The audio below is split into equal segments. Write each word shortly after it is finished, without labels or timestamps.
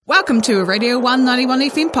Welcome to a Radio 191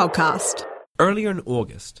 FM podcast. Earlier in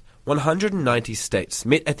August, 190 states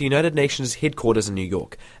met at the United Nations headquarters in New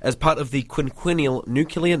York as part of the quinquennial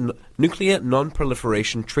Nuclear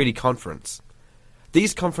Non-Proliferation Treaty Conference.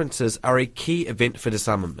 These conferences are a key event for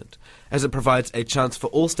disarmament, as it provides a chance for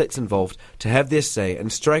all states involved to have their say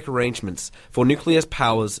and strike arrangements for nuclear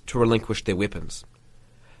powers to relinquish their weapons.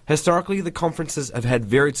 Historically, the conferences have had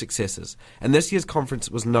varied successes, and this year's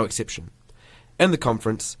conference was no exception. In the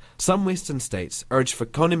conference, some Western states urged for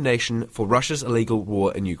condemnation for Russia's illegal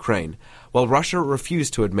war in Ukraine, while Russia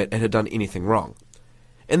refused to admit it had done anything wrong.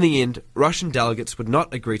 In the end, Russian delegates would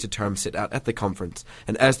not agree to terms set out at the conference,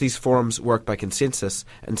 and as these forums work by consensus,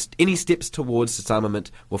 and any steps towards disarmament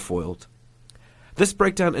were foiled. This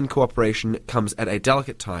breakdown in cooperation comes at a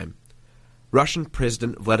delicate time. Russian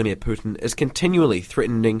President Vladimir Putin is continually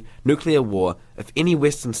threatening nuclear war if any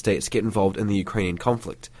Western states get involved in the Ukrainian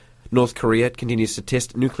conflict. North Korea continues to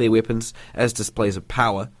test nuclear weapons as displays of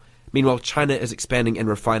power. Meanwhile, China is expanding and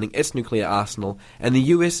refining its nuclear arsenal, and the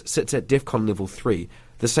US sits at DEFCON Level 3,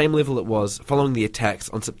 the same level it was following the attacks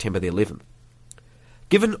on September the 11th.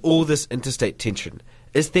 Given all this interstate tension,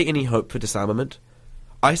 is there any hope for disarmament?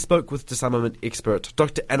 I spoke with disarmament expert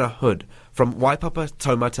Dr. Anna Hood from Waipapa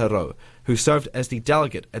Taumataro, who served as the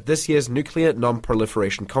delegate at this year's Nuclear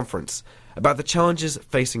Non-Proliferation Conference, about the challenges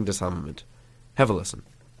facing disarmament. Have a listen.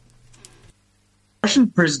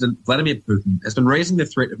 Russian President Vladimir Putin has been raising the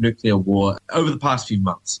threat of nuclear war over the past few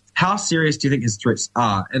months. How serious do you think his threats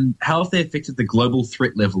are, and how have they affected the global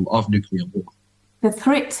threat level of nuclear war? The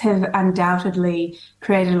threats have undoubtedly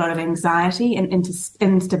created a lot of anxiety and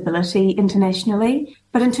instability internationally.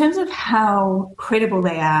 But in terms of how credible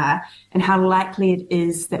they are and how likely it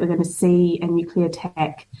is that we're going to see a nuclear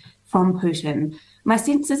attack from Putin, my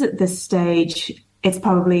sense is at this stage it's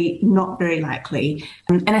probably not very likely.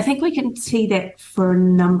 And I think we can see that for a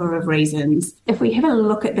number of reasons. If we have a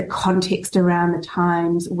look at the context around the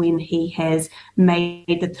times when he has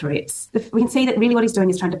made the threats, we can see that really what he's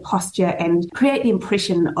doing is trying to posture and create the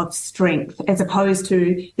impression of strength as opposed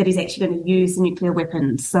to that he's actually going to use nuclear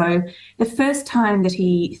weapons. So the first time that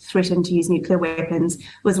he threatened to use nuclear weapons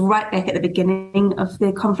was right back at the beginning of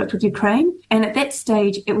the conflict with Ukraine. And at that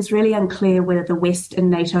stage, it was really unclear whether the West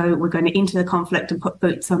and NATO were going to enter the conflict and put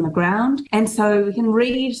boots on the ground. And so we can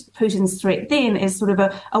read Putin's threat then as sort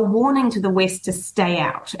of a warning to the West to stay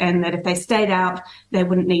out, and that if they stayed out, they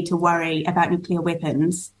wouldn't need to worry about nuclear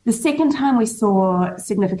weapons. The second time we saw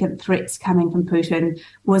significant threats coming from Putin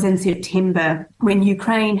was in September, when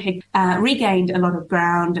Ukraine had regained a lot of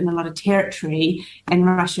ground and a lot of territory, and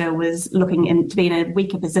Russia was looking to be in a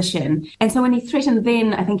weaker position. And so when he threatened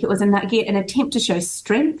then, I think it was an attempt to show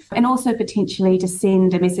strength, and also potentially to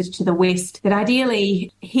send a message to the West that ideally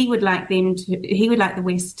he would like the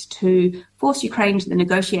West to force Ukraine to the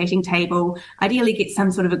negotiating table, ideally get some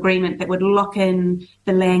sort of agreement that would lock in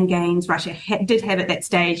the land gains Russia did have at that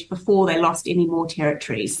stage before they lost any more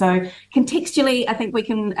territory. So contextually, I think we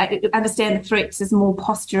can understand the threats as more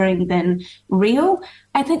posturing than real.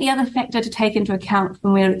 I think the other factor to take into account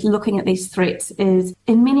when we're looking at these threats is,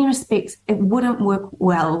 in many respects, it wouldn't work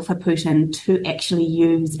well for Putin to actually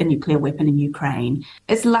use a nuclear weapon in Ukraine.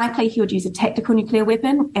 It's likely he would use a tactical nuclear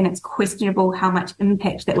weapon, and it's questionable how much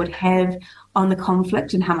impact that would have on the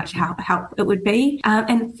conflict and how much help it would be.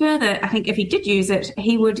 And further, I think if he did use it,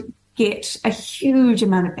 he would get a huge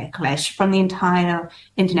amount of backlash from the entire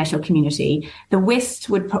international community. The West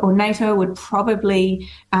or NATO would probably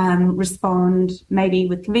respond maybe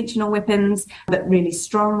with conventional weapons, but really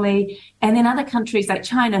strongly. And then other countries like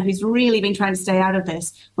China, who's really been trying to stay out of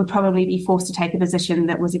this, would probably be forced to take a position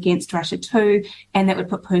that was against Russia too, and that would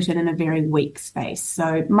put Putin in a very weak space.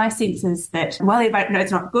 So my sense is that while everybody knows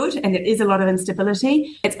it's not good and there is a lot of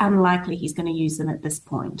instability, it's unlikely he's going to use them at this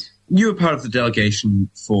point. You were part of the delegation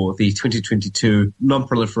for the 2022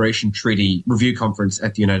 Non-Proliferation Treaty Review Conference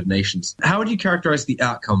at the United Nations. How would you characterize the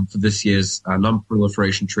outcome for this year's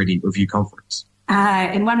Non-Proliferation Treaty Review Conference?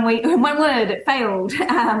 In one word, it failed.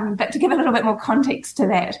 But to give a little bit more context to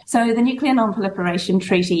that. So the Nuclear Non-Proliferation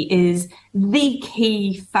Treaty is the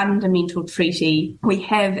key fundamental treaty we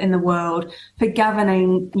have in the world for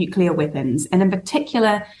governing nuclear weapons. And in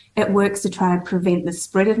particular, it works to try and prevent the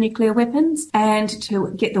spread of nuclear weapons and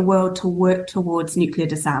to get the world to work towards nuclear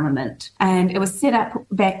disarmament. And it was set up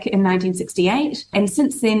back in 1968. And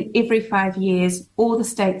since then, every 5 years, all the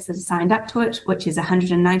states that have signed up to it, which is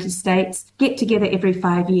 190 states, get together every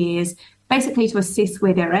 5 years, basically to assess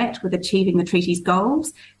where they're at with achieving the treaty's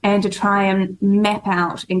goals and to try and map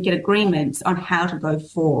out and get agreements on how to go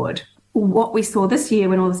forward. what we saw this year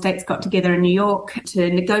when all the states got together in New York to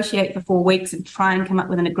negotiate for 4 weeks and try and come up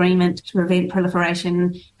with an agreement to prevent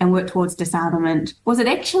proliferation and work towards disarmament was that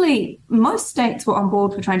actually most states were on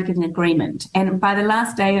board for trying to get an agreement. And by the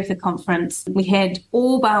last day of the conference, we had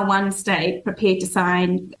all bar one state prepared to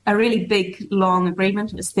sign a really big, long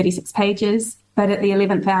agreement. It was 36 pages. But at the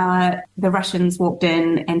 11th hour, the Russians walked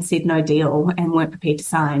in and said no deal and weren't prepared to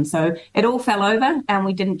sign. So it all fell over and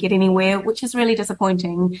we didn't get anywhere, which is really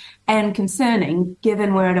disappointing and concerning,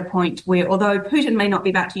 given we're at a point where, although Putin may not be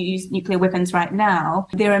about to use nuclear weapons right now,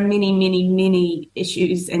 there are many, many, many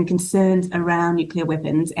issues and concerns around nuclear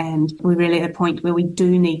weapons. And we're really at a point where we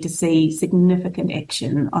do need to see significant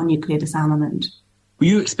action on nuclear disarmament. Were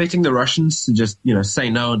you expecting the Russians to just, say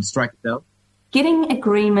no and strike it down? Getting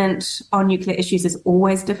agreement on nuclear issues is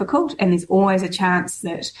always difficult, and there's always a chance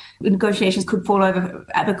that negotiations could fall over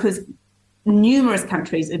because numerous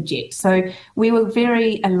countries object. So we were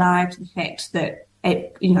very alive to the fact that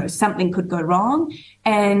something could go wrong.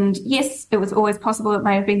 And yes, it was always possible it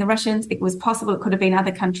may have been the Russians. It was possible it could have been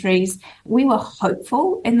other countries. We were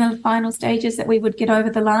hopeful in the final stages that we would get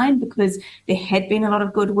over the line because there had been a lot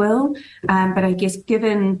of goodwill. But I guess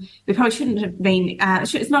given, we probably shouldn't have been,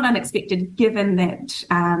 it's not unexpected given that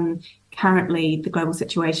currently the global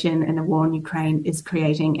situation and the war in Ukraine is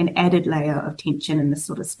creating an added layer of tension in this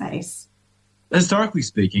sort of space. Historically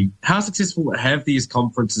speaking, how successful have these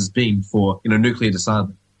conferences been for, nuclear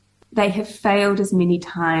disarmament? They have failed as many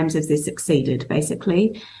times as they've succeeded,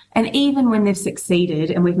 basically. And even when they've succeeded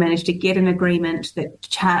and we've managed to get an agreement that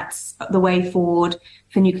charts the way forward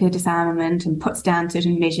for nuclear disarmament and puts down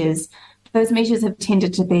certain measures, those measures have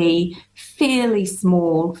tended to be fairly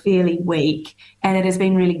small, fairly weak, and it has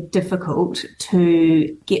been really difficult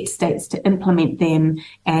to get states to implement them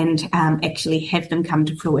and actually have them come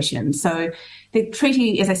to fruition. So the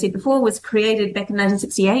treaty, as I said before, was created back in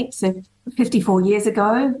 1968, so 54 years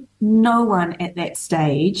ago. No one at that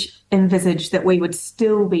stage envisaged that we would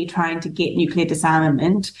still be trying to get nuclear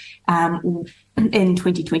disarmament in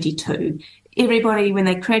 2022. Everybody, when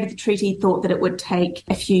they created the treaty, thought that it would take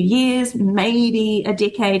a few years, maybe a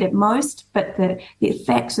decade at most, but the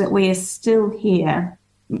fact that we are still here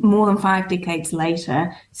more than 5 decades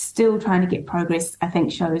later, still trying to get progress, I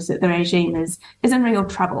think shows that the regime is in real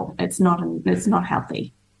trouble. It's not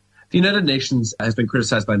healthy. The United Nations has been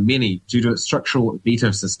criticised by many due to its structural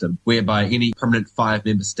veto system, whereby any permanent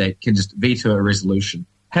 5-member state can just veto a resolution.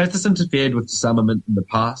 Has this interfered with disarmament in the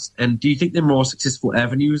past? And do you think there are more successful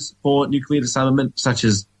avenues for nuclear disarmament, such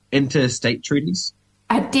as interstate treaties?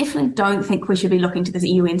 I definitely don't think we should be looking to the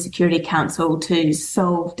UN Security Council to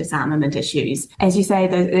solve disarmament issues. As you say,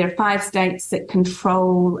 there are 5 states that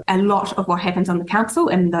control a lot of what happens on the council,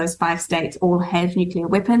 and those 5 states all have nuclear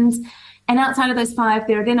weapons. And outside of those 5,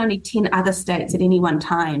 there are then only 10 other states at any one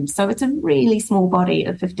time. So it's a really small body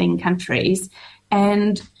of 15 countries.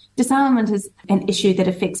 And disarmament is an issue that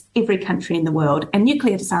affects every country in the world, and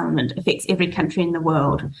nuclear disarmament affects every country in the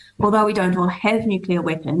world. Although we don't all have nuclear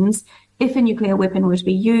weapons, if a nuclear weapon were to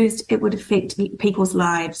be used, it would affect people's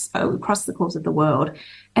lives across the course of the world.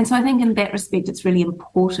 And so I think in that respect, it's really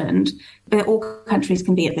important that all countries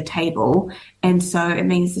can be at the table. And so it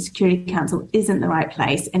means the Security Council isn't the right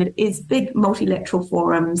place. And it is big multilateral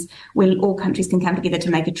forums where all countries can come together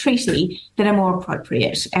to make a treaty that are more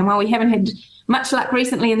appropriate. And while we haven't had much luck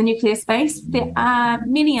recently in the nuclear space, there are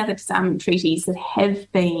many other disarmament treaties that have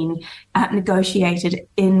been negotiated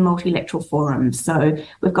in multilateral forums. So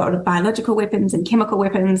we've got biological weapons and chemical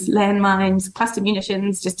weapons, landmines, cluster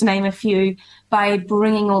munitions, just to name a few, by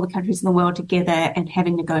bringing all the countries in the world together and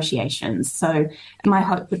having negotiations. So my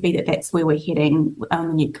hope would be that that's where we're heading on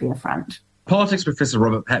the nuclear front. Politics professor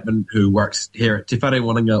Robert Patman, who works here at Te Whare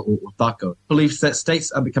Wananga or Tako, believes that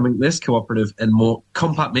states are becoming less cooperative and more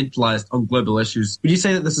compartmentalised on global issues. Would you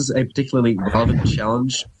say that this is a particularly relevant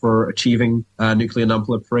challenge for achieving nuclear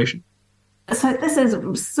non-proliferation? So this is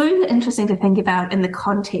super interesting to think about in the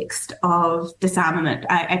context of disarmament.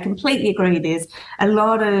 I completely agree. There's a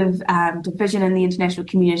lot of division in the international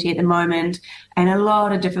community at the moment and a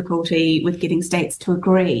lot of difficulty with getting states to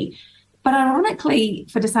agree. But ironically,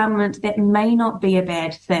 for disarmament, that may not be a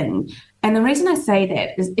bad thing. And the reason I say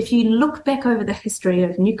that is if you look back over the history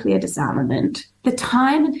of nuclear disarmament, the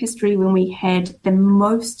time in history when we had the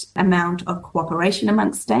most amount of cooperation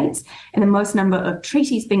amongst states and the most number of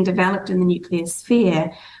treaties being developed in the nuclear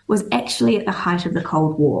sphere was actually at the height of the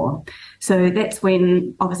Cold War. So that's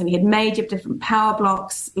when obviously we had major different power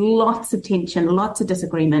blocks, lots of tension, lots of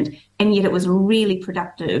disagreement, and yet it was really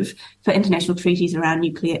productive for international treaties around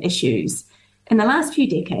nuclear issues. In the last few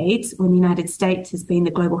decades, when the United States has been the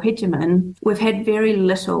global hegemon, we've had very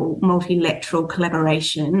little multilateral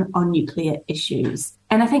collaboration on nuclear issues.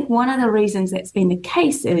 And I think one of the reasons that's been the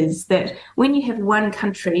case is that when you have one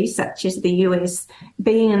country, such as the US,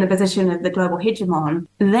 being in the position of the global hegemon,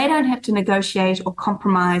 they don't have to negotiate or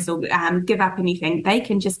compromise or give up anything. They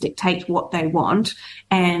can just dictate what they want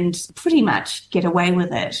and pretty much get away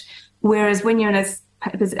with it. Whereas when you're in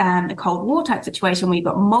a Cold War type situation where you've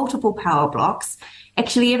got multiple power blocks,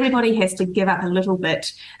 actually everybody has to give up a little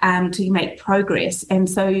bit to make progress. And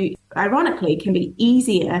so, ironically, it can be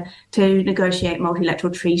easier to negotiate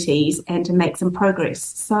multilateral treaties and to make some progress.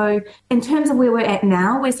 So in terms of where we're at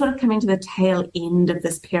now, we're sort of coming to the tail end of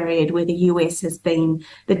this period where the US has been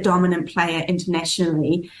the dominant player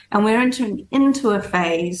internationally. And we're entering into a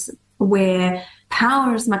phase where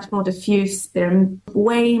power is much more diffuse. There are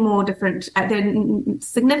way more different, there are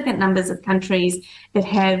significant numbers of countries that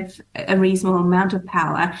have a reasonable amount of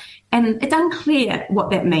power. And it's unclear what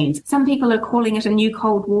that means. Some people are calling it a new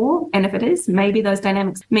Cold War. And if it is, maybe those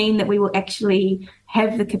dynamics mean that we will actually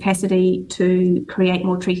have the capacity to create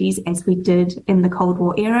more treaties as we did in the Cold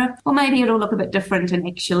War era. Or maybe it'll look a bit different and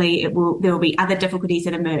actually there will be other difficulties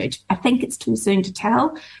that emerge. I think it's too soon to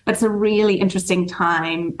tell, but it's a really interesting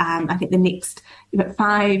time. I think the next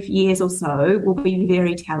 5 years or so will be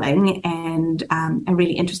very telling and a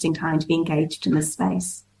really interesting time to be engaged in this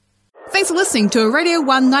space. Thanks for listening to a Radio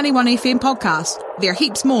 191 FM podcast. There are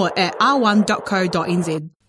heaps more at r1.co.nz.